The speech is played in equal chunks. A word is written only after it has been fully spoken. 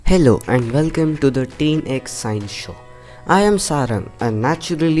Hello and welcome to the Teen X Science Show. I am Sarang, a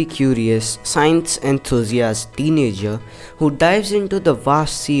naturally curious, science enthusiast teenager who dives into the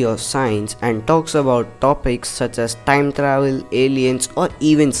vast sea of science and talks about topics such as time travel, aliens, or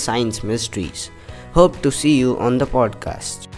even science mysteries. Hope to see you on the podcast.